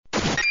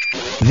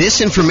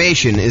This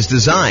information is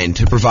designed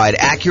to provide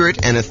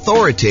accurate and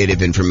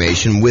authoritative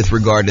information with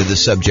regard to the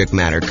subject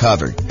matter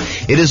covered.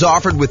 It is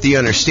offered with the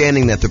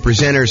understanding that the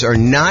presenters are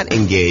not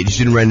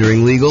engaged in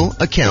rendering legal,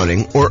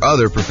 accounting, or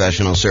other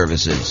professional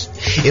services.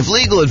 If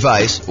legal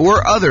advice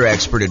or other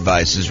expert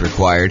advice is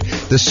required,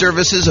 the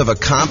services of a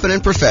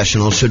competent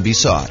professional should be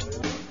sought.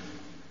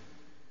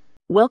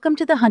 Welcome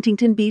to the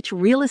Huntington Beach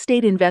Real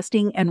Estate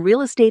Investing and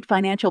Real Estate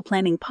Financial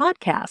Planning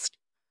Podcast.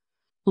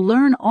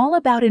 Learn all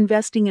about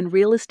investing in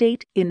real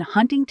estate in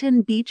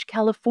Huntington Beach,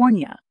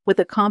 California, with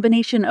a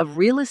combination of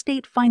real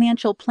estate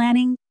financial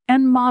planning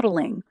and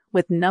modeling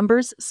with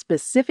numbers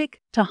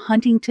specific to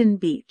Huntington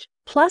Beach,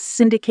 plus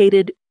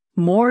syndicated,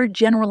 more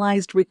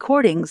generalized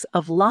recordings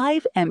of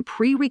live and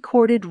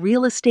pre-recorded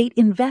real estate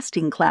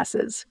investing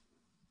classes.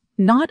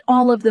 Not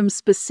all of them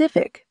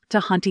specific to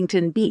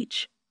Huntington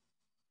Beach.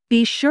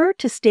 Be sure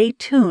to stay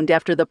tuned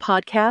after the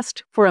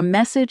podcast for a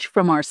message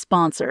from our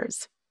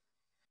sponsors.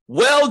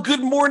 Well,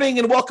 good morning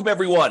and welcome,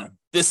 everyone.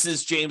 This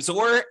is James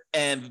Orr,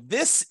 and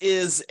this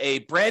is a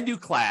brand new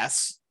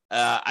class.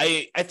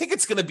 I think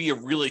it's going to be a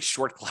really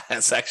short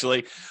class,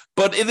 actually,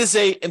 but it is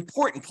an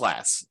important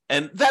class,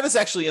 and that is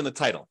actually in the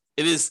title.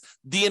 It is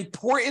the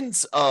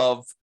importance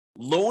of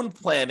loan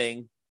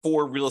planning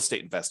for real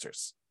estate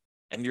investors.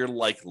 And you're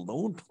like,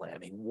 loan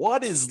planning?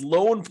 What is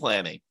loan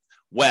planning?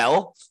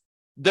 Well,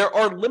 there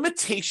are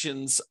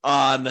limitations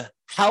on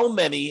how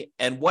many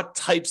and what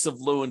types of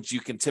loans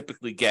you can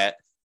typically get,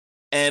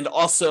 and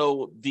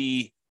also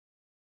the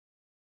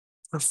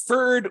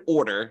preferred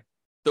order,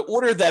 the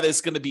order that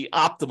is going to be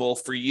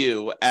optimal for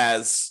you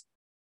as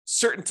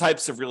certain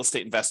types of real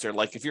estate investor.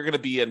 Like if you're going to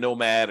be a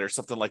nomad or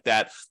something like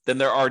that, then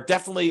there are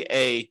definitely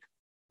a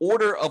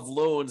order of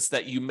loans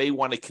that you may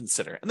want to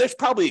consider. And there's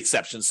probably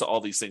exceptions to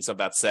all these things I'm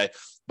about to say,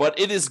 but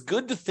it is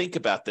good to think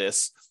about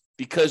this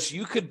because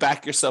you could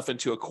back yourself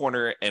into a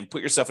corner and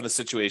put yourself in a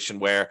situation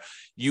where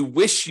you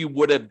wish you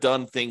would have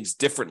done things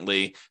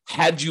differently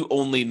had you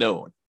only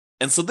known.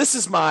 And so this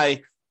is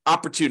my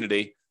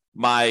opportunity,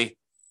 my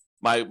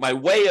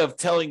way of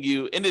telling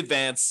you in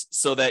advance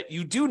so that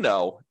you do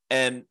know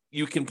and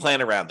you can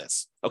plan around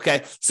this.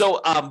 Okay.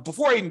 So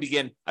before I even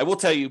begin, I will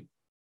tell you,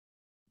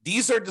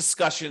 these are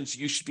discussions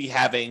you should be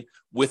having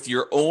with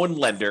your own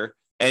lender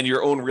and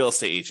your own real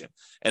estate agent.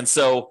 And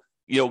so,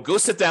 go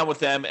sit down with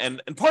them.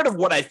 And part of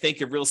what I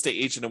think a real estate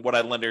agent and what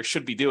a lender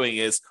should be doing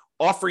is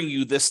offering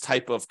you this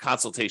type of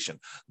consultation.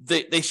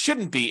 They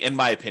shouldn't be, in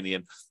my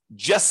opinion,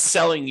 just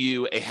selling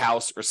you a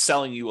house or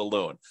selling you a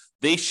loan.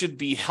 They should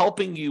be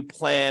helping you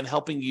plan,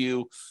 helping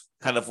you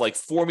kind of like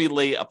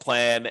formulate a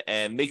plan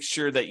and make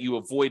sure that you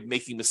avoid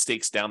making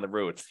mistakes down the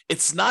road.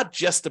 It's not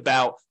just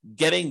about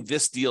getting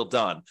this deal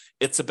done.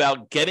 It's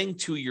about getting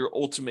to your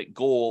ultimate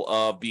goal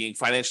of being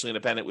financially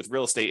independent with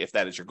real estate, if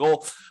that is your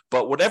goal.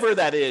 But whatever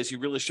that is, you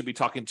really should be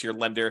talking to your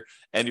lender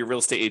and your real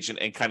estate agent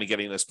and kind of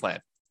getting this plan.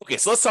 Okay,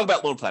 so let's talk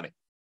about loan planning.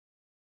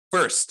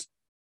 First,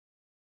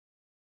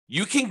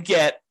 you can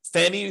get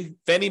Fannie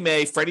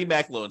Mae, Freddie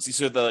Mac loans.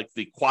 These are the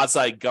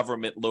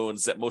quasi-government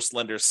loans that most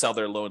lenders sell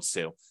their loans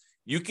to.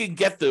 You can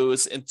get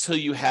those until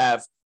you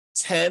have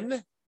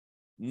 10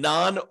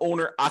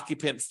 non-owner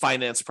occupant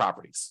finance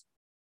properties.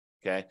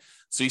 Okay,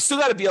 so you still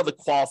got to be able to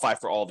qualify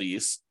for all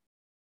these,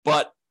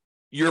 but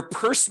your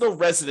personal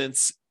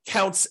residence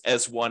counts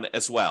as one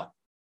as well.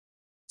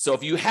 So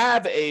if you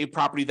have a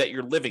property that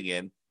you're living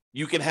in,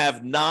 you can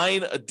have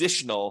 9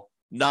 additional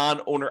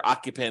non-owner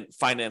occupant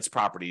finance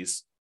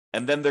properties,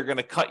 and then they're going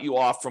to cut you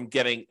off from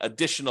getting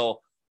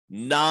additional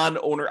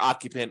non-owner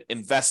occupant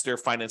investor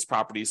finance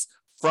properties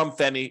from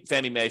Fannie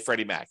Mae,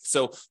 Freddie Mac.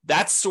 So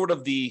that's sort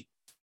of the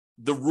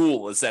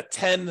rule, is that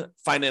 10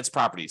 finance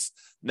properties.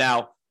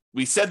 Now,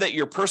 we said that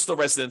your personal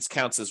residence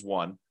counts as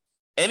one.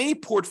 Any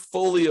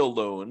portfolio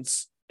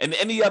loans and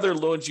any other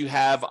loans you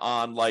have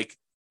on like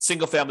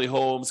single-family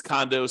homes,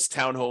 condos,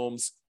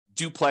 townhomes,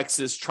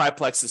 duplexes,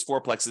 triplexes,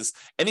 fourplexes,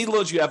 any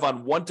loans you have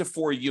on 1 to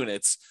 4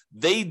 units,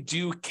 they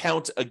do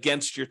count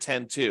against your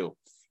 10 too,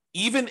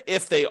 even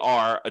if they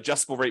are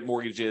adjustable rate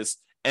mortgages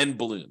and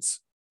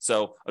balloons.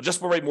 So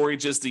adjustable rate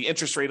mortgages, the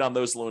interest rate on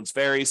those loans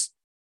varies.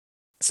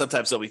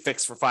 Sometimes they'll be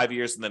fixed for 5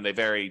 years and then they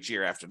vary each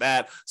year after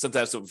that.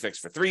 Sometimes they'll be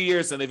fixed for 3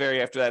 years and they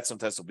vary after that.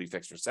 Sometimes they'll be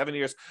fixed for 7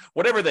 years,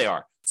 whatever they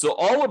are. So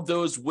all of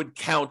those would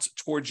count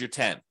towards your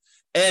 10.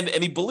 And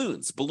any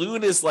balloons.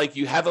 Balloon is like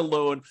you have a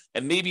loan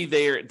and maybe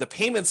the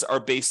payments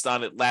are based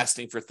on it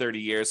lasting for 30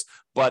 years,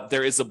 but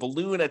there is a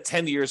balloon at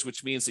 10 years,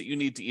 which means that you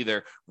need to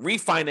either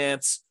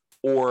refinance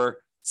or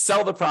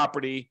sell the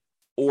property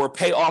or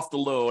pay off the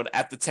loan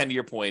at the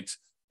 10-year point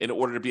in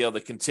order to be able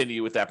to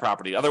continue with that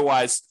property.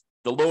 Otherwise,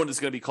 the loan is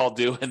going to be called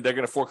due and they're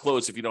going to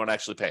foreclose if you don't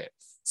actually pay it.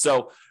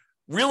 So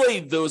really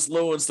those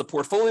loans, the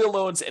portfolio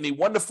loans, any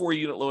 1 to 4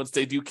 unit loans,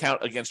 they do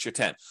count against your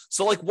 10.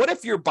 So like what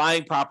if you're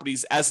buying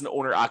properties as an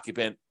owner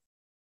occupant,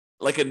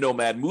 like a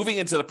nomad, moving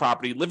into the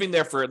property, living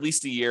there for at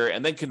least a year,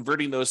 and then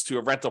converting those to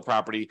a rental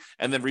property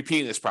and then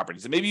repeating those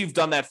properties? And maybe you've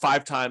done that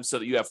 5 times so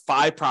that you have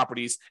 5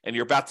 properties and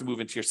you're about to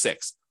move into your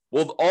 6th.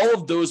 Well, all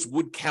of those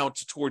would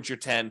count towards your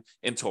 10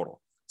 in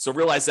total. So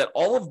realize that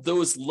all of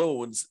those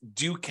loans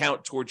do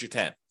count towards your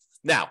 10.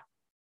 Now,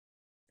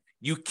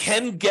 you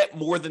can get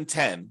more than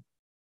 10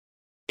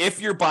 if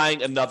you're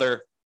buying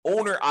another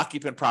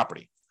owner-occupant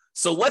property.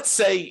 So let's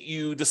say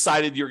you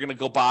decided you're going to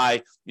go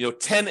buy,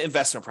 10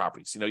 investment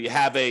properties. You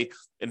have a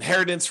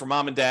inheritance from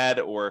mom and dad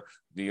or,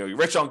 your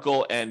rich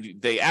uncle, and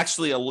they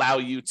actually allow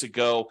you to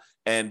go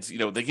and,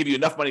 they give you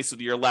enough money so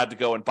that you're allowed to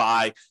go and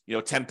buy,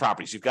 10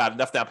 properties. You've got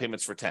enough down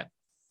payments for 10.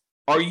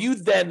 Are you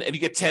then, and you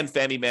get 10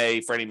 Fannie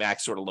Mae, Freddie Mac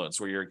sort of loans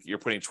where you're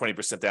putting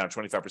 20% down,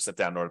 25%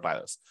 down in order to buy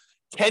those.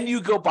 Can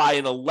you go buy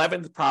an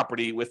 11th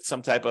property with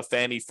some type of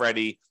Fannie,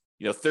 Freddie,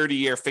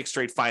 30-year fixed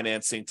rate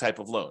financing type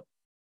of loan?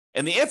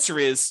 And the answer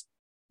is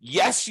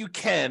yes, you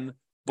can,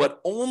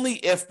 but only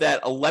if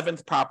that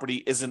 11th property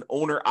is an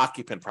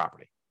owner-occupant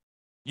property.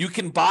 You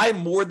can buy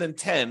more than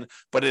 10,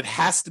 but it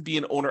has to be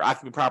an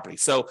owner-occupant property.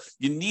 So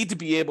you need to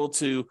be able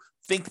to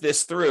think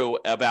this through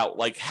about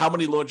like how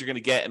many loans you're going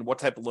to get and what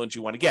type of loans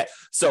you want to get.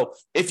 So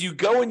if you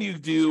go and you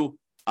do,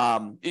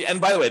 and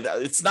by the way,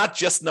 it's not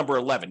just number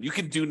 11. You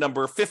can do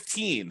number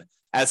 15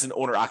 as an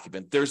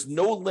owner-occupant. There's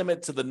no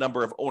limit to the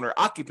number of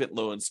owner-occupant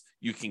loans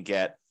you can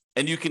get,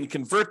 and you can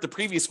convert the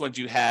previous ones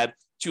you had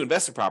to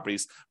investment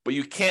properties, but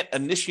you can't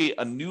initiate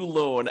a new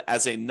loan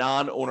as a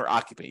non-owner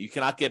occupant. You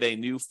cannot get a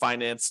new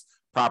finance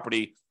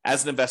property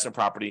as an investment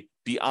property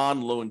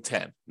beyond loan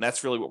 10. And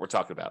that's really what we're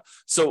talking about.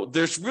 So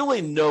there's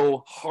really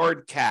no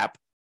hard cap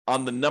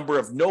on the number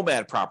of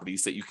nomad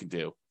properties that you can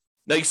do.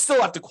 Now, you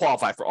still have to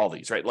qualify for all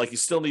these, right? Like you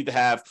still need to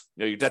have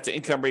your debt to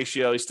income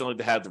ratio. You still need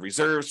to have the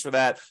reserves for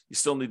that. You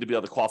still need to be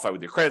able to qualify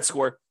with your credit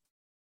score.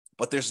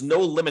 But there's no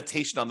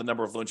limitation on the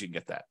number of loans you can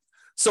get that.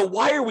 So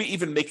why are we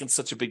even making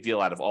such a big deal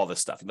out of all this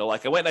stuff?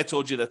 Like I went and I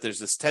told you that there's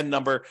this 10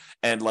 number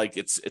and like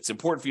it's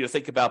important for you to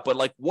think about, but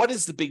like what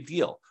is the big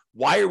deal?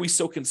 Why are we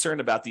so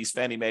concerned about these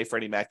Fannie Mae,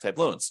 Freddie Mac type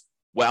loans?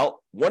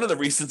 Well, one of the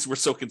reasons we're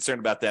so concerned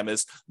about them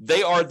is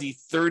they are the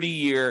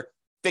 30-year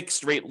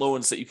fixed rate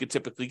loans that you could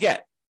typically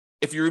get.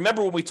 If you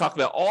remember when we talked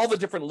about all the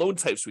different loan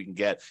types we can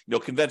get,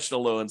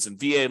 conventional loans and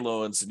VA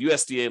loans and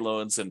USDA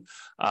loans and,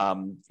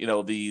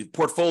 the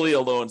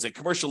portfolio loans and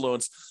commercial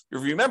loans,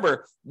 if you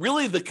remember,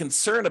 really the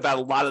concern about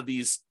a lot of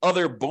these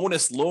other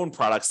bonus loan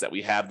products that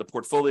we have, the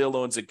portfolio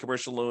loans and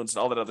commercial loans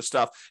and all that other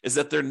stuff, is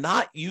that they're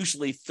not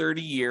usually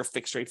 30-year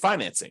fixed rate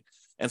financing.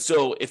 And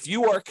so if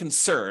you are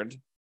concerned,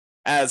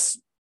 as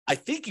I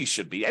think you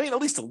should be,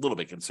 at least a little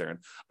bit concerned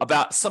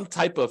about some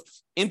type of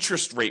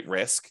interest rate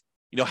risk,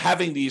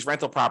 having these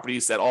rental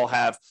properties that all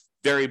have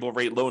variable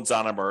rate loans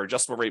on them or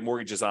adjustable rate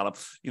mortgages on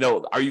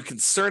them, are you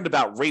concerned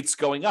about rates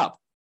going up?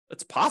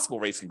 It's possible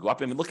rates can go up.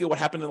 Look at what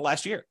happened in the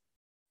last year.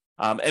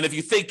 And if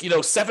you think,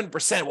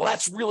 7%, well,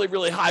 that's really,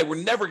 really high.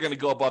 We're never going to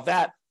go above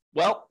that.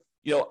 Well,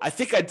 I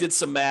think I did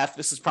some math.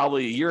 This is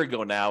probably a year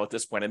ago now at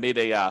this point. I made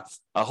a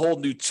whole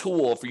new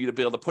tool for you to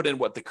be able to put in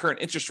what the current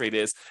interest rate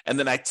is. And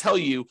then I tell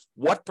you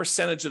what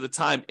percentage of the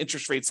time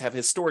interest rates have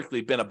historically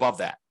been above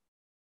that.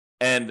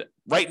 And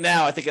right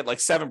now, I think at like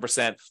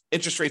 7%,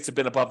 interest rates have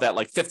been above that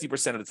like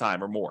 50% of the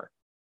time or more.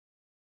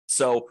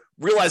 So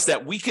realize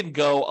that we can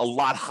go a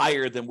lot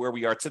higher than where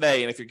we are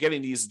today. And if you're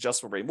getting these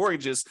adjustable rate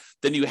mortgages,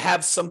 then you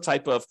have some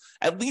type of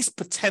at least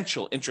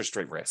potential interest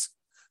rate risk.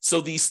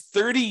 So these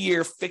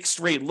 30-year fixed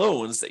rate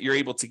loans that you're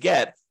able to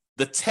get,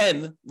 the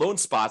 10 loan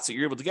spots that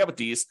you're able to get with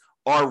these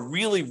are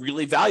really,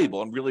 really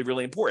valuable and really,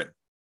 really important.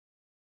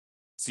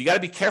 So you got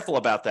to be careful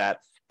about that.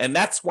 And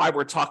that's why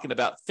we're talking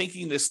about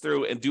thinking this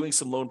through and doing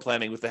some loan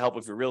planning with the help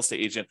of your real estate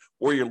agent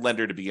or your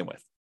lender to begin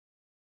with.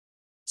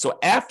 So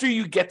after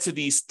you get to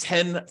these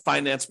 10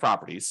 finance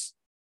properties,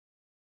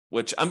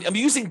 which I'm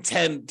using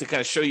 10 to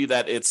kind of show you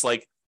that it's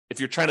like if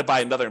you're trying to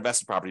buy another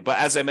investment property. But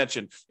as I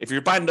mentioned, if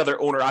you're buying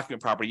another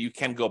owner-occupant property, you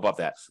can go above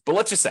that. But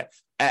let's just say,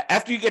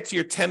 after you get to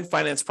your 10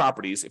 finance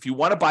properties, if you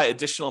want to buy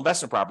additional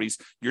investment properties,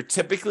 you're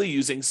typically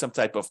using some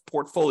type of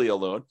portfolio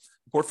loan.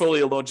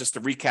 Portfolio loan, just to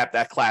recap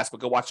that class,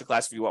 but go watch the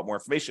class if you want more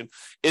information,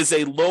 is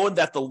a loan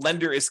that the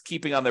lender is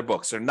keeping on their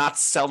books. They're not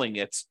selling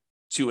it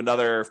to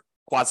another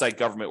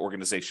quasi-government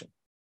organization.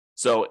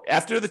 So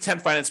after the 10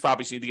 finance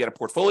properties, you need to get a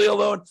portfolio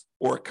loan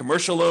or a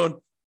commercial loan,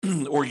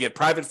 or you get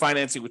private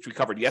financing, which we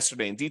covered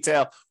yesterday in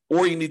detail,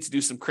 or you need to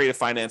do some creative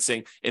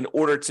financing in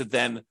order to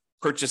then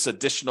purchase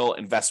additional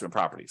investment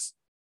properties.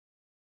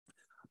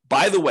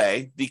 By the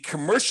way, the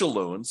commercial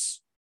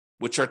loans,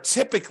 which are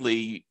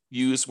typically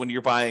used when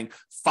you're buying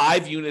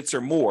 5 units or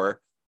more,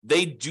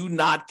 they do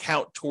not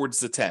count towards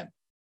the 10.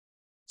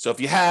 So if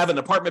you have an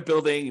apartment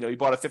building, you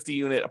bought a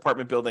 50-unit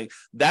apartment building,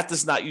 that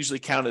does not usually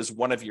count as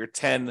one of your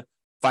 10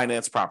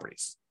 finance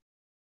properties.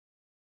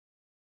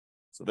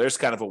 So there's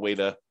kind of a way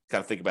to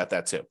kind of think about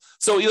that too.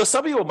 So,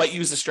 some people might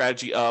use the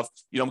strategy of,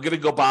 I'm going to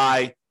go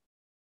buy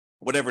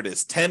whatever it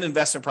is, 10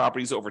 investment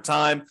properties over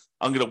time.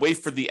 I'm going to wait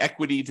for the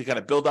equity to kind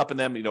of build up in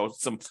them.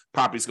 Some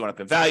properties going up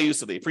in value,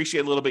 so they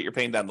appreciate a little bit. You're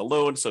paying down the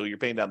loan, so you're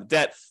paying down the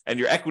debt, and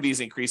your equity is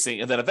increasing.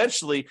 And then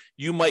eventually,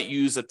 you might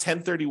use a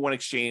 1031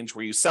 exchange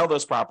where you sell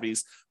those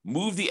properties,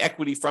 move the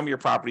equity from your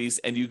properties,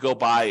 and you go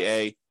buy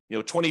a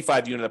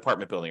 25 unit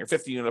apartment building or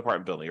 50 unit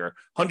apartment building or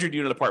 100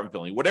 unit apartment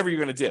building, whatever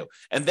you're going to do.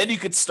 And then you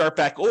could start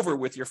back over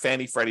with your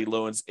Fannie Freddie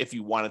loans if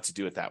you wanted to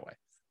do it that way.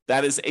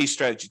 That is a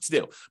strategy to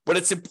do. But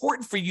it's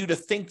important for you to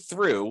think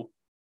through,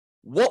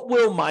 what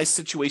will my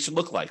situation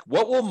look like?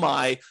 What will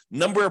my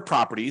number of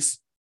properties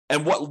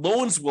and what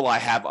loans will I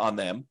have on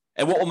them?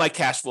 And what will my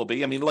cash flow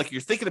be? I mean, like,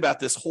 you're thinking about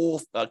this whole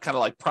kind of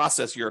like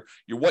process, your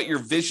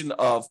vision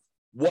of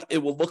what it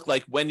will look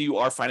like when you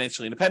are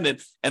financially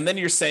independent. And then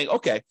you're saying,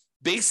 okay,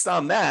 based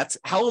on that,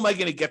 how am I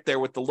going to get there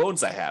with the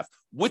loans I have?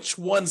 Which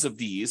ones of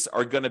these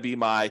are going to be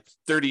my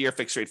 30-year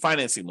fixed rate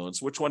financing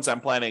loans? Which ones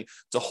I'm planning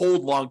to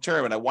hold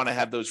long-term? And I want to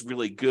have those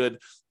really good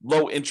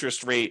low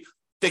interest rate,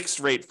 fixed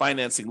rate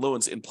financing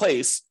loans in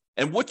place.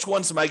 And which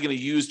ones am I going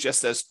to use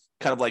just as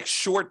kind of like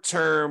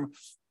short-term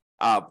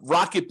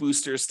rocket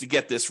boosters to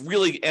get this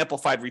really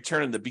amplified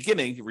return in the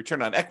beginning,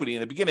 return on equity in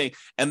the beginning,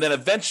 and then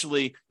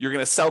eventually you're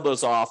going to sell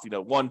those off,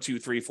 1, 2,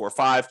 3, 4,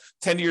 5,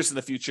 10 years in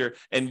the future,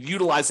 and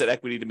utilize that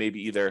equity to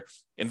maybe either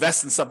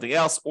invest in something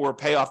else or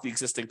pay off the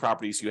existing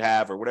properties you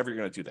have or whatever you're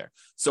going to do there.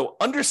 So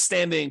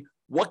understanding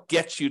what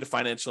gets you to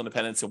financial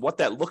independence and what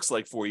that looks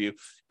like for you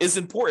is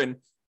important.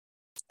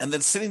 And then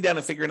sitting down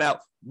and figuring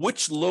out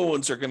which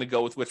loans are going to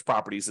go with which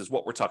properties is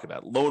what we're talking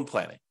about. Loan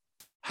planning.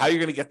 How you're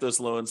going to get those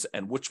loans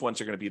and which ones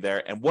are going to be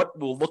there and what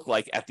will look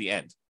like at the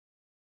end.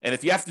 And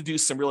if you have to do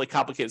some really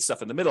complicated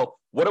stuff in the middle,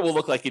 what it will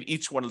look like in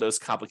each one of those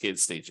complicated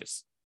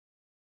stages.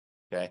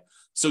 Okay.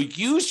 So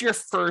use your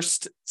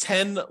first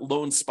 10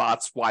 loan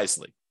spots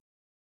wisely.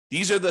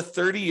 These are the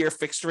 30-year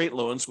fixed rate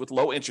loans with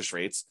low interest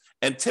rates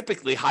and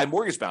typically high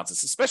mortgage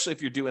balances, especially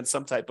if you're doing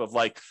some type of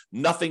like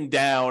nothing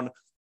down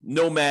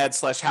nomad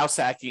 / house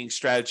hacking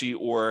strategy,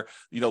 or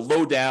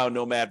low down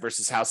nomad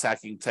versus house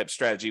hacking type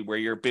strategy where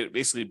you're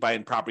basically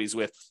buying properties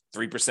with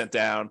 3%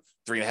 down,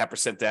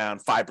 3.5% down,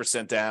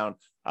 5% down,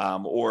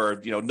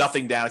 or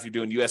nothing down if you're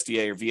doing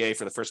USDA or VA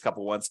for the first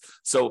couple ones.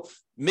 So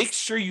make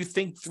sure you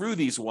think through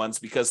these ones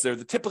because they're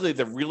typically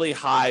the really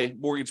high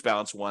mortgage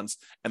balance ones,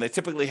 and they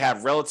typically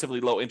have relatively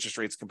low interest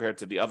rates compared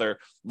to the other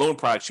loan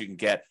products you can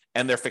get,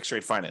 and they're fixed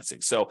rate financing.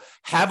 So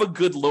have a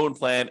good loan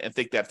plan and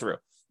think that through.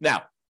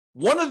 Now,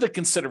 one of the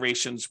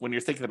considerations when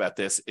you're thinking about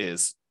this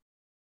is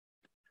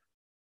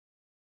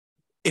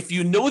if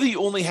you know that you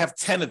only have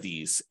 10 of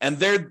these and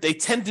they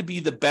tend to be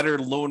the better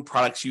loan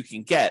products you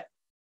can get,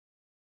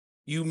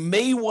 you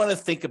may want to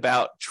think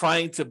about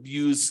trying to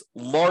use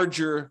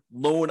larger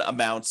loan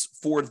amounts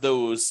for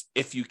those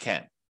if you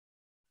can.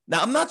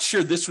 Now, I'm not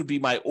sure this would be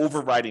my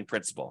overriding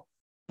principle,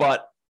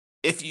 but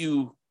if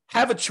you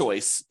have a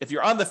choice, if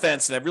you're on the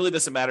fence and it really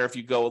doesn't matter if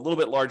you go a little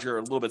bit larger or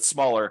a little bit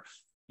smaller,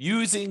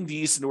 using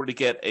these in order to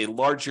get a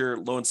larger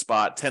loan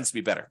spot tends to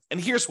be better. And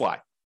here's why.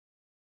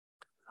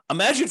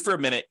 Imagine for a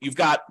minute, you've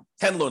got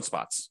 10 loan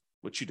spots,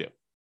 which you do.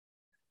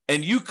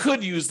 And you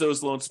could use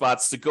those loan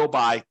spots to go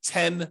buy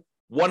 10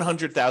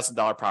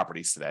 $100,000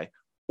 properties today,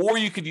 or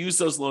you could use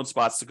those loan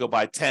spots to go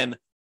buy 10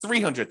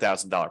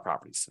 $300,000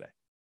 properties today.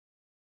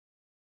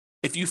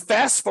 If you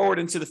fast forward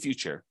into the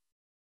future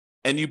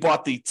and you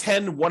bought the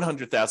 10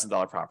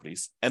 $100,000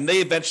 properties and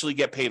they eventually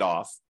get paid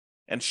off,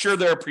 and sure,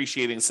 they're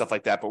appreciating and stuff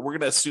like that, but we're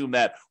going to assume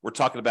that we're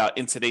talking about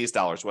in today's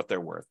dollars, what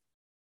they're worth.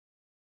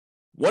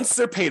 Once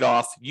they're paid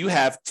off, you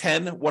have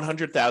 10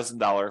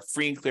 $100,000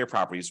 free and clear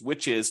properties,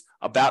 which is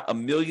about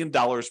 $1 million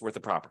worth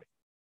of property.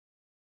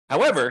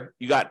 However,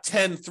 you got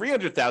 10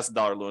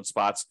 $300,000 loan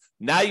spots.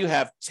 Now you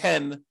have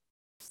 10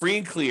 free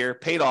and clear,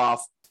 paid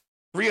off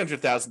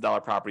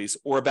 $300,000 properties,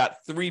 or about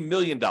 $3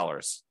 million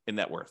in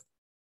net worth.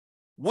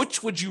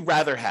 Which would you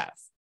rather have?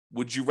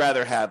 Would you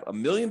rather have $1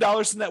 million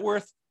in net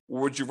worth?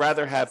 Or would you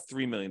rather have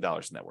 $3 million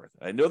in net worth?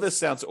 I know this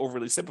sounds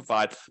overly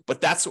simplified, but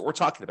that's what we're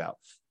talking about.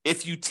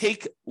 If you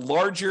take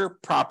larger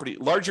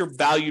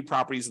valued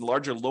properties and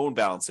larger loan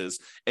balances,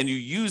 and you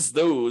use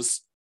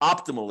those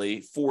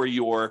optimally for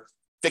your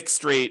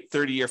fixed rate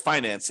 30-year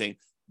financing,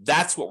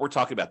 that's what we're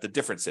talking about. The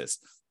difference is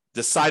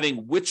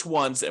deciding which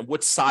ones and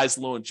which size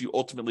loans you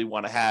ultimately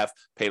want to have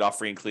paid off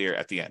free and clear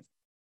at the end.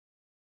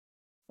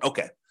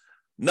 Okay,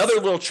 another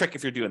little trick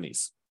if you're doing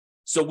these.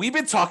 So we've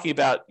been talking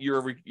about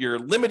you're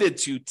limited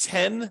to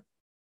 10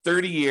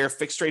 30-year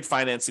fixed rate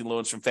financing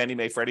loans from Fannie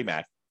Mae, Freddie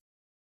Mac.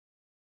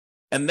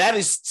 And that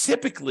is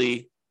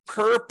typically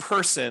per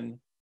person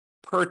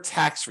per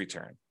tax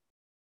return.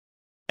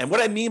 And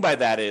what I mean by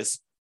that is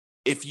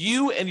if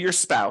you and your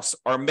spouse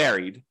are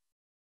married,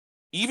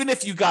 even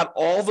if you got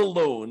all the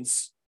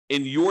loans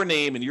in your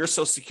name and your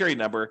social security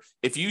number,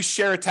 if you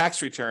share a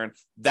tax return,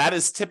 that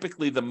is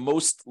typically the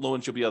most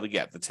loans you'll be able to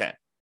get, the 10.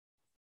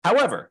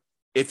 However,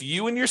 if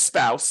you and your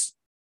spouse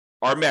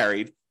are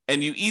married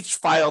and you each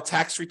file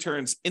tax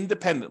returns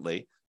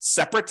independently,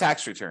 separate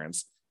tax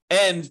returns,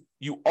 and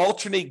you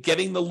alternate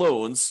getting the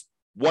loans,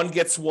 one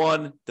gets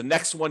one, the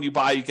next one you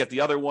buy, you get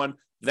the other one,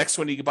 the next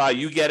one you buy,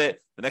 you get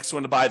it, the next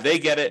one to buy, they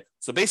get it.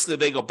 So basically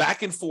they go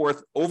back and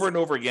forth over and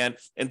over again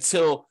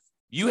until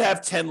you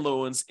have 10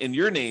 loans in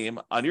your name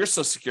on your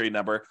social security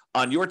number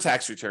on your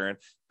tax return,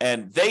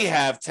 and they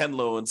have 10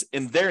 loans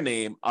in their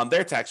name on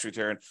their tax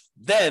return.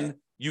 Then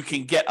you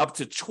can get up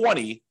to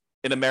 20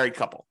 in a married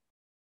couple.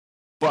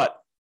 But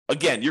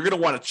again, you're going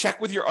to want to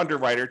check with your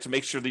underwriter to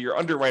make sure that your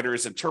underwriter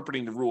is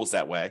interpreting the rules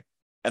that way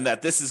and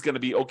that this is going to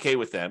be okay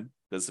with them.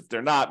 Because if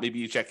they're not, maybe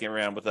you check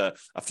around with a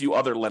few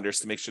other lenders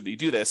to make sure that you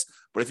do this.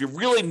 But if you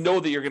really know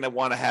that you're going to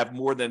want to have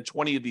more than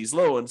 20 of these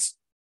loans,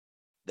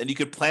 then you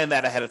could plan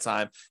that ahead of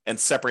time and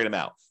separate them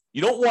out.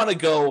 You don't want to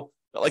go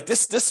like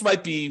this. This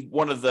might be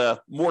one of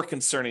the more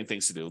concerning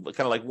things to do,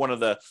 kind of like one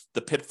of the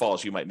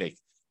pitfalls you might make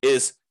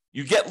is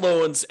you get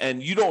loans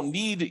and you don't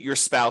need your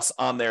spouse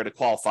on there to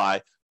qualify,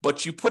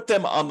 but you put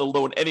them on the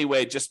loan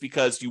anyway, just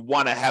because you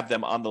want to have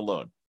them on the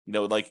loan.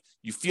 Like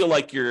you feel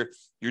like you're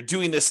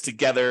doing this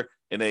together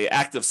in an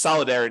act of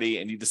solidarity,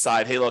 and you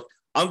decide, hey, look,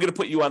 I'm going to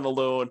put you on the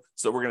loan,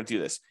 so we're going to do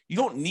this. You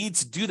don't need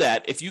to do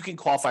that if you can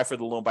qualify for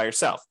the loan by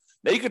yourself.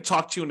 Now, you could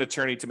talk to an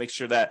attorney to make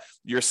sure that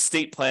your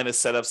estate plan is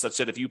set up such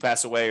that if you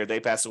pass away or they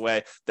pass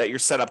away, that you're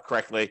set up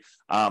correctly.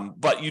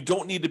 But you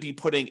don't need to be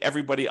putting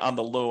everybody on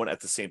the loan at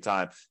the same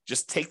time.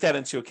 Just take that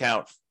into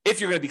account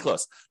if you're going to be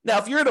close. Now,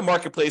 if you're in a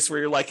marketplace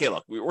where you're like, hey,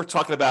 look, we're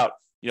talking about,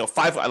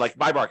 like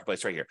my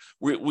marketplace right here.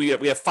 We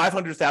have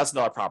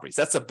 $500,000 properties.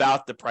 That's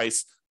about the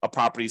price of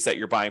properties that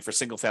you're buying for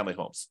single family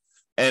homes.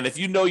 And if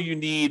you know you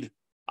need,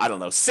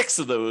 6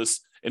 of those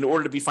in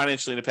order to be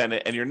financially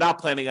independent, and you're not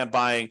planning on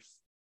buying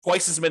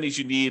twice as many as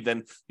you need,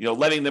 then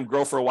letting them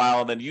grow for a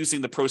while and then using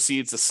the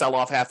proceeds to sell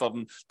off half of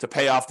them to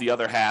pay off the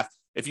other half.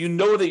 If you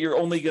know that you're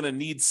only going to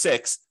need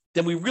 6,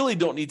 then we really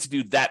don't need to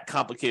do that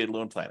complicated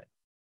loan planning.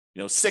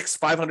 6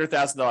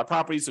 $500,000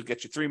 properties will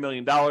get you $3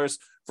 million.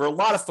 For a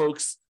lot of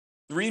folks,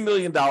 $3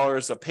 million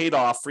of paid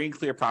off free and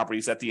clear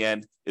properties at the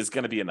end is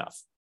going to be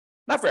enough.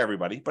 Not for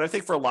everybody, but I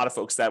think for a lot of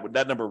folks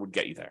that number would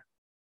get you there.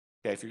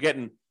 Okay, if you're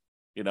getting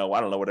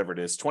whatever it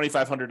is,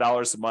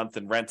 $2,500 a month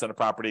in rent on a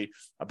property,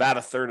 about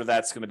a third of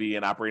that's going to be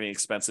in operating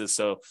expenses.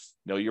 So,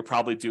 you're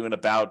probably doing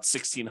about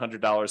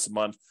 $1,600 a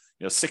month.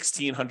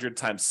 1,600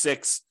 times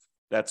 6,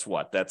 that's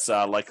what? That's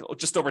like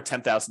just over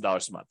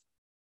 $10,000 a month,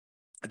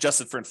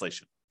 adjusted for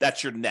inflation.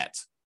 That's your net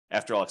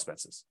after all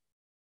expenses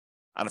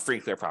on a free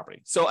and clear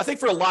property. So I think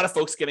for a lot of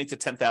folks, getting to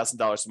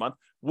 $10,000 a month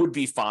would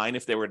be fine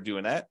if they were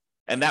doing that.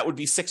 And that would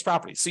be 6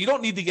 properties. So you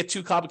don't need to get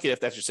too complicated if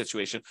that's your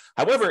situation.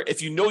 However,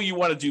 if you know you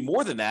want to do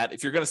more than that,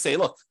 if you're going to say,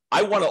 look,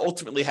 I want to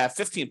ultimately have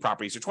 15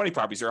 properties or 20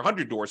 properties or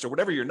 100 doors or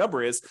whatever your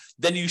number is,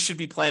 then you should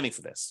be planning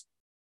for this.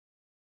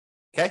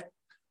 Okay?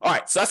 All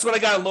right. So that's what I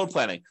got on loan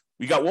planning.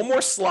 We got one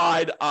more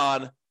slide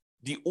on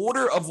the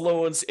order of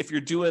loans if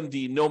you're doing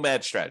the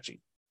nomad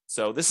strategy.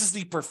 So this is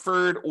the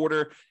preferred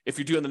order if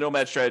you're doing the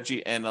nomad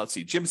strategy. And let's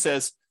see, Jim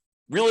says,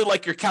 really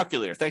like your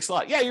calculator. Thanks a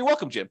lot. Yeah, you're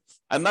welcome, Jim.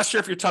 I'm not sure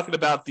if you're talking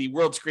about the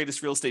world's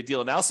greatest real estate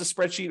deal analysis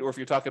spreadsheet or if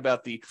you're talking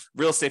about the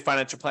real estate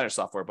financial planner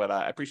software, but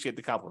I appreciate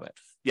the compliment.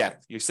 Yeah,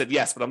 you said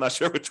yes, but I'm not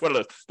sure which one of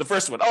those. The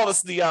first one. Oh, this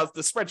is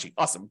the spreadsheet.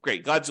 Awesome.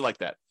 Great. Glad you like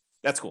that.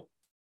 That's cool.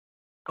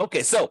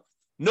 Okay, so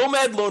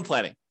nomad loan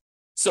planning.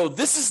 So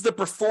this is the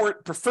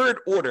preferred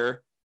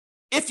order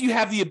if you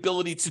have the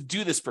ability to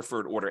do this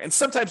preferred order. And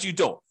sometimes you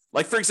don't.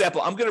 Like, for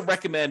example, I'm going to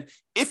recommend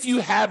if you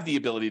have the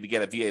ability to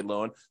get a VA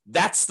loan,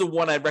 that's the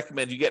one I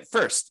recommend you get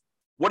first.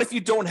 What if you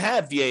don't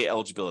have VA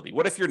eligibility?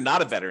 What if you're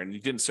not a veteran and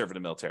you didn't serve in the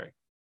military?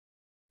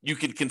 You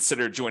could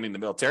consider joining the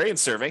military and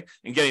serving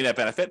and getting that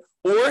benefit.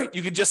 Or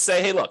you could just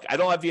say, hey, look, I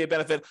don't have VA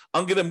benefit.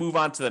 I'm going to move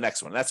on to the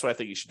next one. That's what I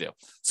think you should do.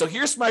 So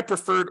here's my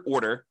preferred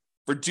order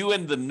for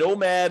doing the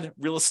nomad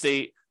real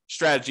estate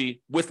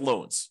strategy with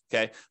loans.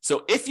 Okay.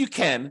 So if you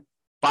can,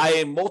 buy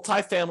a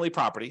multifamily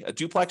property, a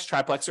duplex,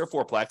 triplex, or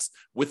fourplex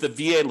with a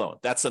VA loan.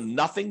 That's a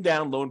nothing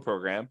down loan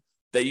program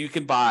that you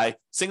can buy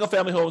single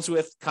family homes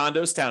with,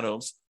 condos,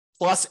 townhomes.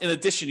 Plus, in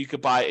addition, you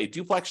could buy a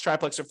duplex,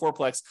 triplex, or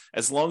fourplex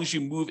as long as you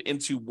move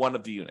into one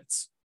of the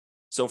units.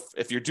 So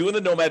if you're doing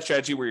the nomad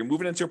strategy where you're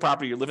moving into a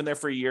property, you're living there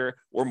for a year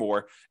or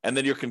more, and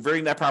then you're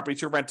converting that property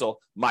to a rental,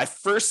 my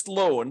first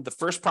loan, the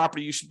first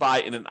property you should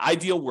buy in an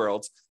ideal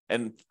world,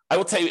 and I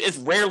will tell you, it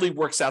rarely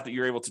works out that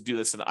you're able to do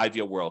this in an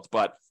ideal world,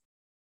 but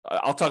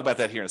I'll talk about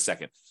that here in a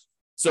second.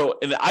 So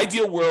in the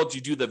ideal world,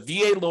 you do the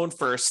VA loan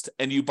first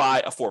and you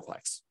buy a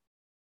fourplex.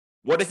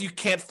 What if you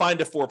can't find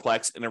a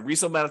fourplex in a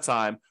reasonable amount of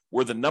time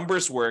where the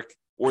numbers work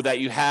or that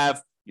you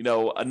have,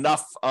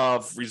 enough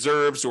of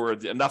reserves or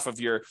enough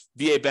of your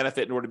VA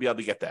benefit in order to be able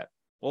to get that?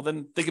 Well,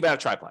 then think about a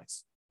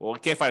triplex. Well, you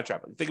can't find a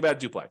triplex. Think about a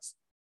duplex.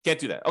 Can't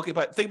do that. Okay,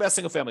 but think about a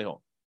single family home.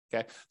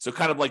 Okay. So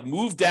kind of like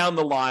move down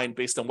the line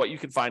based on what you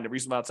can find in a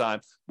reasonable amount of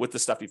time with the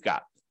stuff you've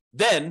got.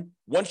 Then,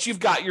 once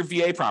you've got your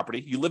VA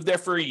property, you live there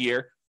for a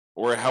year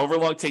or however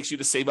long it takes you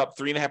to save up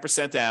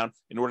 3.5% down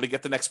in order to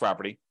get the next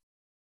property.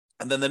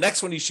 And then the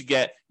next one you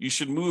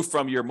should move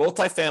from your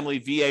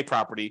multifamily VA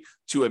property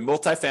to a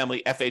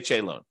multifamily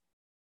FHA loan.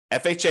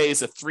 FHA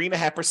is a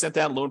 3.5%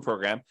 down loan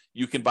program.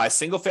 You can buy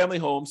single family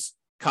homes,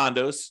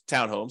 condos,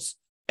 townhomes,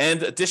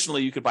 and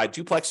additionally, you could buy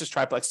duplexes,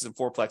 triplexes, and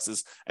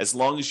fourplexes as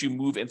long as you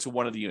move into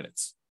one of the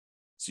units.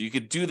 So you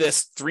could do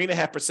this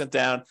 3.5%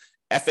 down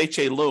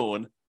FHA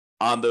loan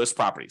on those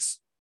properties.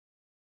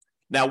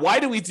 Now, why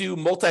do we do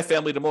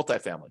multifamily to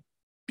multifamily?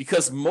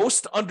 Because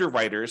most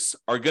underwriters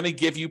are going to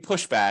give you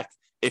pushback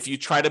if you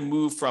try to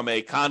move from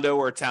a condo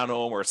or a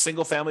townhome or a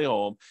single family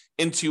home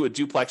into a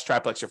duplex,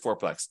 triplex, or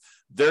fourplex.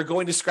 They're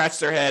going to scratch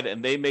their head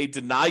and they may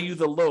deny you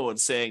the loan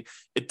saying,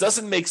 it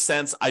doesn't make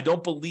sense. I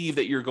don't believe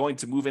that you're going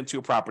to move into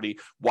a property.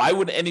 Why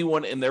would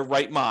anyone in their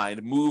right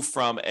mind move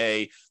from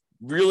a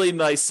really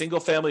nice single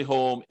family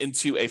home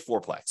into a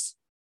fourplex?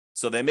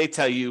 So they may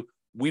tell you,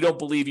 we don't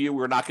believe you.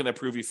 We're not going to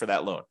approve you for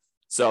that loan.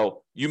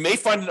 So you may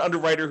find an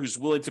underwriter who's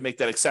willing to make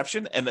that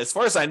exception. And as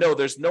far as I know,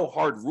 there's no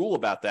hard rule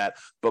about that.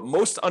 But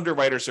most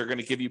underwriters are going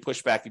to give you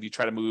pushback if you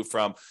try to move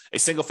from a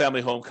single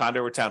family home,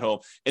 condo, or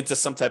townhome into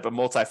some type of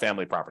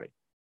multifamily property.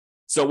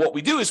 So what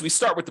we do is we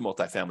start with the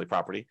multifamily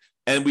property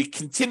and we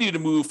continue to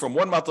move from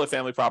one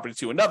multifamily property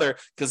to another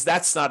because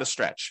that's not a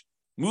stretch.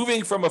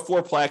 Moving from a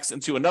fourplex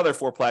into another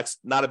fourplex,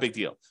 not a big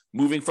deal.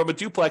 Moving from a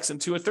duplex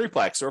into a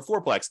threeplex or a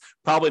fourplex,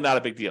 probably not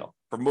a big deal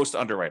for most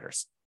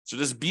underwriters. So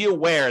just be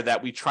aware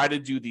that we try to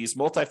do these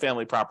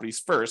multifamily properties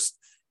first,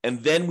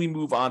 and then we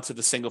move on to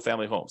the single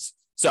family homes.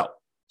 So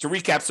to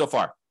recap so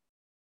far,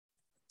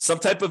 some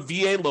type of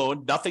VA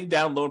loan, nothing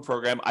down loan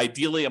program,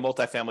 ideally a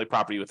multifamily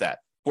property with that.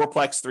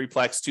 Fourplex,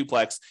 threeplex,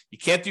 twoplex. You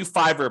can't do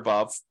 5 or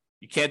above.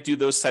 You can't do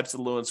those types of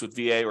loans with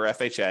VA or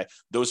FHA.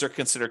 Those are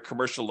considered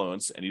commercial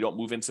loans, and you don't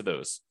move into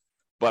those.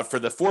 But for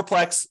the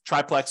fourplex,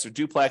 triplex, or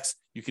duplex,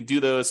 you can do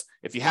those.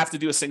 If you have to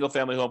do a single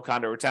family home,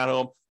 condo, or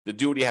townhome, then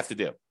do what you have to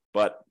do.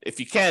 But if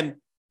you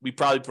can, we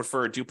probably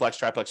prefer a duplex,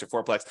 triplex, or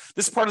fourplex.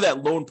 This is part of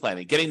that loan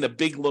planning, getting the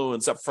big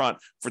loans up front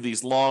for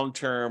these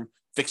long-term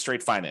fixed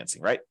rate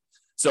financing, right?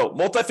 So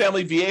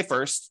multifamily VA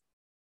first,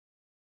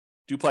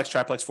 duplex,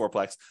 triplex,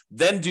 fourplex,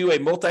 then do a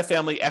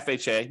multifamily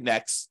FHA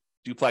next,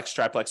 duplex,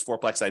 triplex,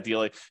 fourplex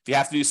ideally. If you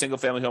have to do single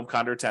family home,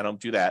 condo, or townhome,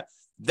 do that.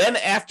 Then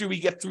after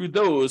we get through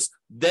those,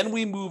 then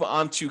we move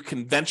on to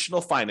conventional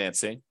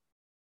financing,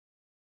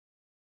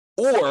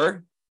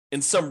 or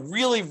in some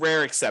really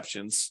rare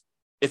exceptions,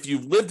 if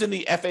you've lived in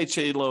the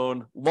FHA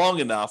loan long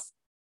enough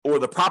or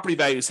the property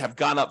values have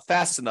gone up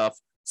fast enough,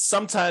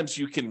 sometimes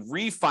you can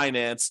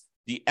refinance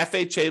the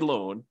FHA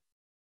loan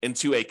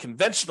into a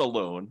conventional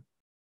loan,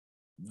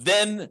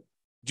 then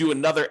do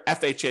another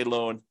FHA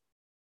loan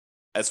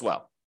as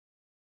well.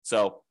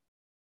 So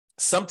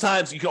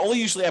sometimes you can only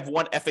usually have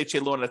one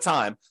FHA loan at a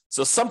time.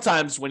 So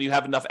sometimes when you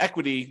have enough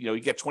equity, you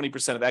get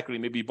 20% of equity,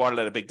 maybe you bought it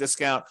at a big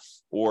discount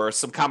or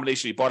some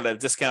combination, you bought it at a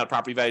discount,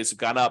 property values have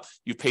gone up,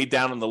 you paid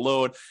down on the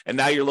loan, and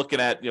now you're looking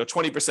at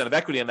 20% of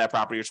equity in that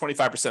property or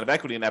 25% of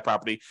equity in that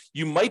property.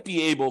 You might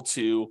be able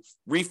to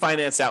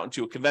refinance out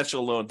into a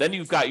conventional loan. Then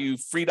you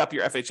freed up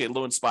your FHA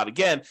loan spot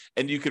again,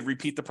 and you could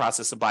repeat the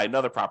process and buy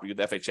another property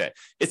with FHA.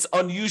 It's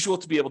unusual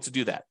to be able to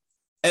do that.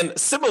 And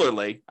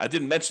similarly, I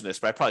didn't mention this,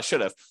 but I probably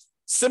should have.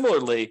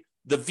 Similarly,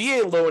 the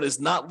VA loan is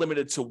not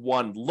limited to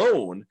one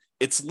loan.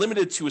 It's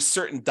limited to a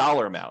certain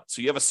dollar amount.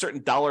 So you have a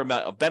certain dollar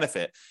amount of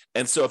benefit.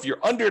 And so if you're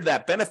under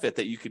that benefit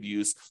that you could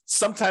use,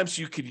 sometimes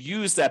you could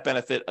use that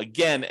benefit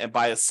again and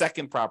buy a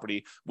second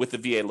property with the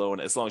VA loan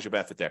as long as your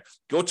benefit there.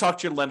 Go talk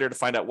to your lender to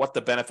find out what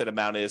the benefit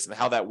amount is and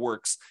how that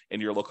works in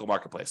your local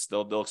marketplace.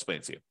 They'll explain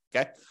it to you.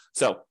 Okay.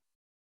 So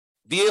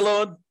VA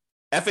loan,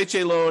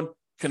 FHA loan,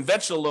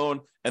 conventional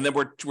loan, and then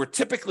we're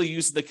typically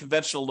using the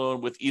conventional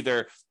loan with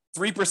either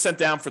 3%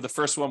 down for the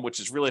first one, which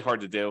is really hard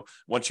to do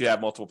once you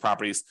have multiple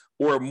properties,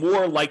 or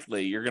more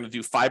likely you're going to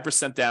do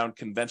 5% down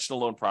conventional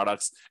loan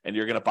products, and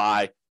you're going to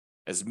buy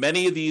as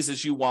many of these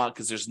as you want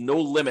because there's no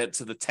limit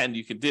to the 10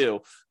 you can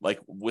do.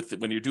 Like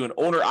when you're doing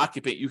owner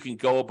occupant, you can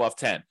go above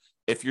 10.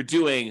 If you're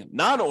doing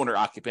non-owner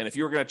occupant, if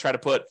you were going to try to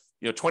put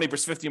 20%,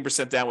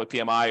 15% down with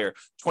PMI or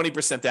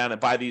 20% down and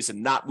buy these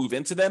and not move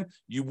into them,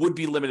 you would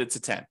be limited to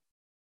 10.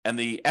 And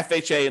the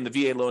FHA and the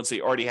VA loans that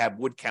you already have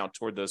would count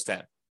toward those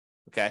 10.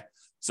 Okay.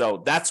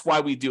 So that's why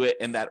we do it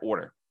in that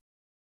order.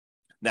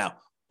 Now,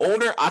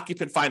 owner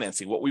occupant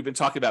financing, what we've been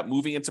talking about,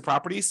 moving into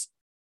properties,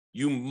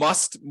 you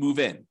must move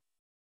in.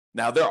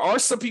 Now, there are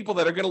some people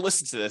that are going to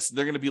listen to this. And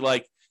they're going to be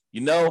like,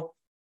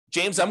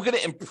 James, I'm going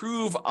to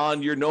improve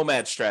on your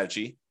nomad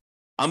strategy.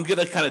 I'm going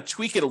to kind of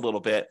tweak it a little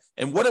bit.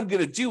 And what I'm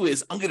going to do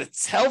is I'm going to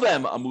tell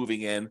them I'm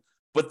moving in.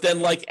 But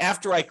then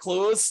after I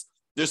close,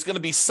 there's going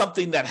to be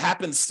something that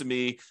happens to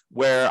me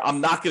where I'm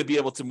not going to be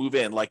able to move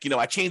in. I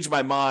changed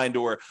my mind,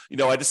 or,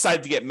 I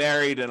decided to get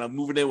married and I'm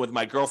moving in with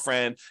my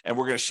girlfriend and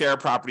we're going to share a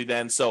property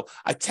then. So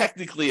I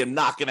technically am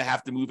not going to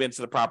have to move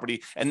into the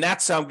property. And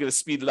that's how I'm going to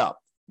speed it up.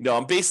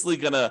 I'm basically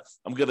going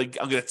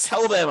to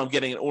tell them I'm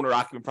getting an owner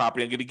occupant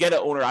property. I'm going to get an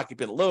owner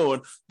occupant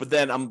loan, but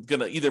then I'm going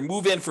to either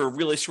move in for a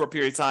really short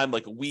period of time,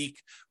 like a week,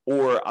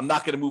 or I'm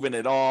not going to move in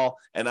at all.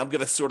 And I'm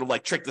going to sort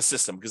of trick the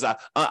system because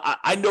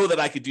I know that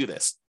I could do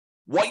this.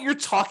 What you're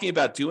talking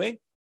about doing,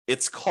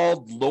 it's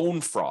called loan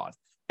fraud,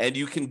 and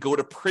you can go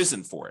to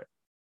prison for it.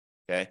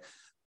 Okay.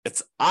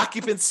 It's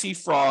occupancy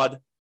fraud.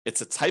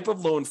 It's a type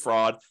of loan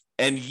fraud.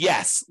 And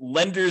yes,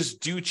 lenders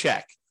do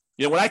check.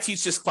 When I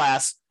teach this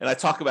class and I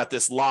talk about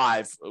this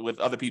live with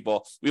other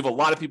people, we have a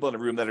lot of people in the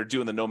room that are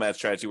doing the nomad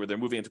strategy where they're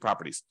moving into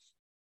properties.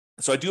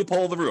 So I do a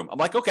poll of the room. I'm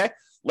like, okay,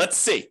 let's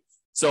see.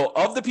 So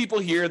of the people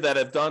here that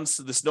have done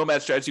this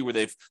nomad strategy where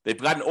they've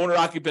got an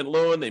owner-occupant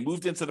loan, they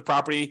moved into the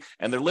property,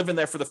 and they're living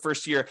there for the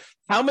first year,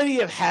 how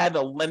many have had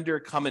a lender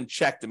come and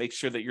check to make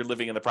sure that you're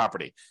living in the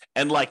property?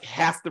 And like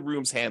half the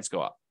room's hands go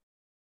up.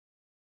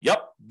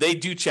 Yep, they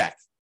do check.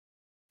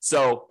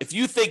 So if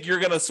you think you're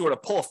going to sort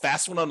of pull a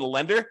fast one on the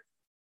lender,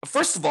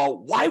 first of all,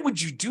 why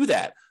would you do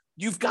that?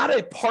 You've got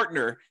a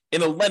partner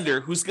in a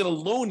lender who's going to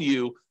loan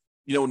you,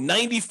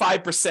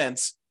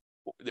 95%.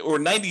 Or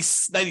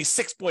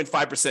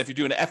 96.5% if you're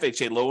doing an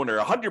FHA loan, or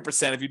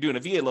 100% if you're doing a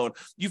VA loan.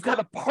 You've got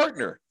a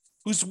partner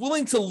who's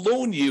willing to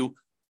loan you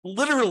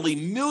literally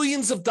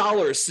millions of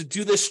dollars to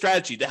do this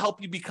strategy to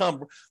help you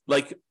become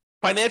like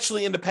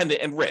financially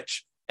independent and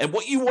rich. And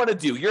what you want to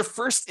do, your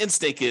first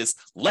instinct is,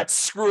 let's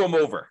screw them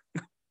over.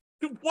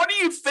 What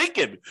are you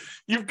thinking?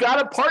 You've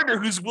got a partner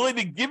who's willing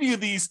to give you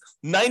these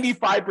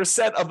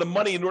 95% of the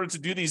money in order to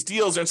do these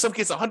deals, or in some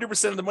cases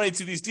 100% of the money to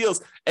do these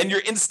deals, and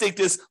your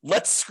instinct is,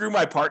 let's screw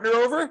my partner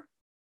over?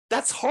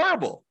 That's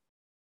horrible.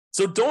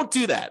 So don't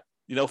do that.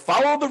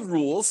 Follow the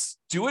rules,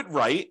 do it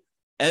right,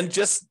 and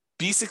just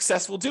be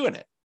successful doing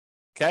it.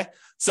 Okay?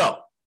 So,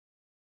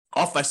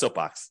 off my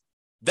soapbox.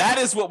 That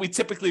is what we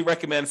typically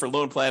recommend for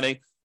loan planning.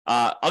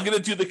 I'm going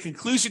to do the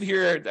conclusion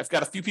here. I've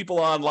got a few people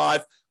on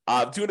live.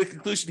 Doing a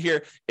conclusion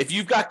here. If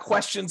you've got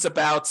questions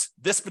about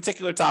this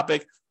particular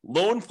topic,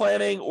 loan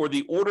planning, or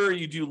the order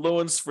you do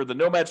loans for the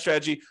nomad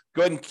strategy,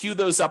 go ahead and queue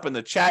those up in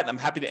the chat. I'm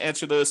happy to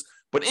answer those.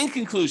 But in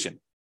conclusion,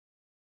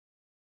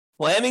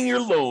 planning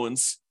your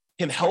loans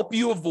can help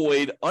you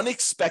avoid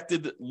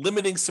unexpected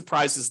limiting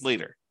surprises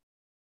later.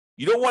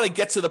 You don't want to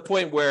get to the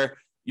point where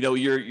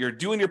you're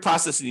doing your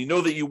process and you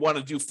know that you want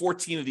to do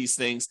 14 of these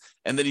things,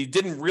 and then you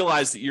didn't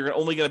realize that you're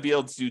only going to be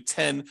able to do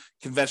 10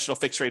 conventional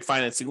fixed rate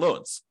financing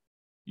loans.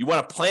 You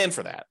want to plan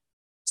for that,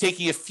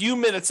 taking a few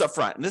minutes up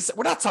front. And this,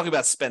 we're not talking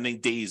about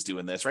spending days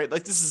doing this, right?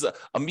 Like, this is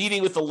a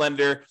meeting with the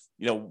lender,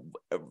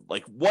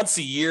 like once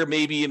a year,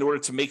 maybe, in order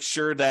to make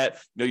sure that,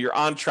 you're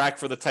on track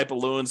for the type of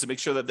loans, to make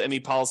sure that any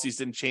policies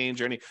didn't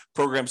change or any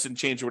programs didn't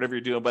change or whatever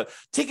you're doing. But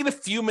taking a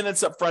few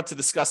minutes up front to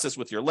discuss this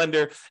with your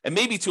lender, and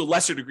maybe to a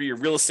lesser degree, your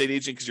real estate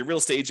agent, because your real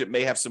estate agent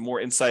may have some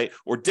more insight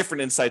or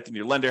different insight than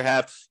your lender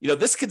have.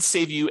 This could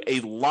save you a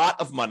lot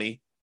of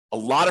money, a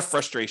lot of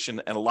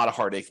frustration, and a lot of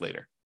heartache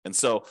later. And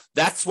so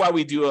that's why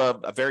we do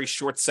a very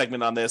short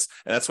segment on this.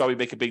 And that's why we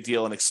make a big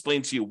deal and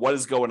explain to you what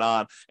is going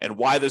on and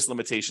why there's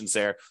limitations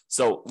there.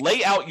 So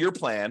lay out your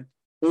plan,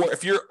 or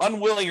if you're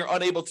unwilling or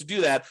unable to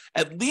do that,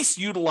 at least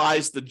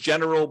utilize the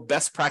general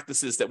best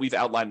practices that we've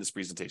outlined in this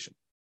presentation.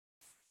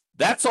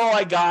 That's all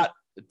I got.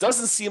 It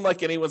doesn't seem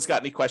like anyone's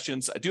got any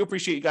questions. I do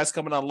appreciate you guys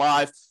coming on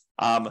live.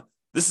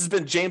 This has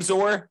been James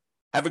Orr.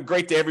 Have a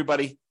great day,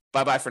 everybody.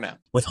 Bye-bye for now.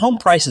 With home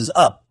prices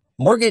up,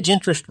 mortgage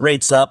interest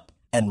rates up,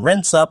 and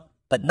rents up,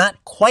 but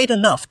not quite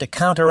enough to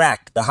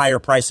counteract the higher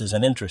prices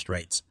and interest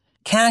rates,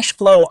 cash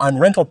flow on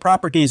rental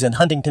properties in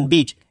Huntington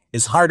Beach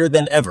is harder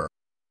than ever.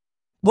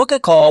 Book a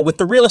call with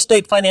the Real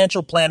Estate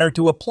Financial Planner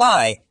to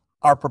apply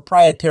our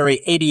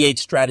proprietary 88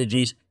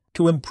 strategies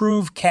to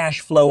improve cash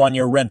flow on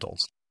your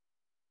rentals.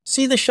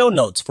 See the show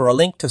notes for a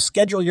link to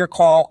schedule your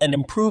call and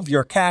improve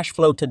your cash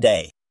flow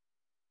today.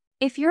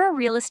 If you're a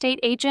real estate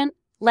agent,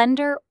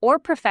 lender, or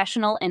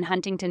professional in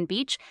Huntington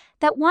Beach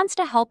that wants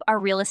to help our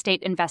real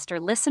estate investor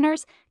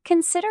listeners,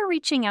 consider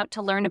reaching out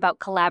to learn about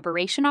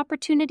collaboration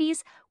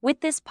opportunities with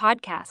this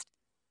podcast.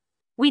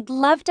 We'd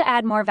love to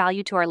add more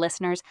value to our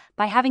listeners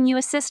by having you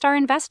assist our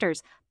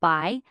investors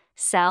buy,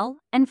 sell,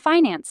 and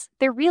finance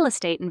their real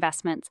estate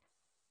investments.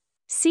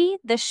 See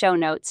the show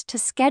notes to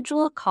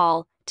schedule a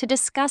call to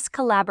discuss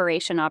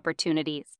collaboration opportunities.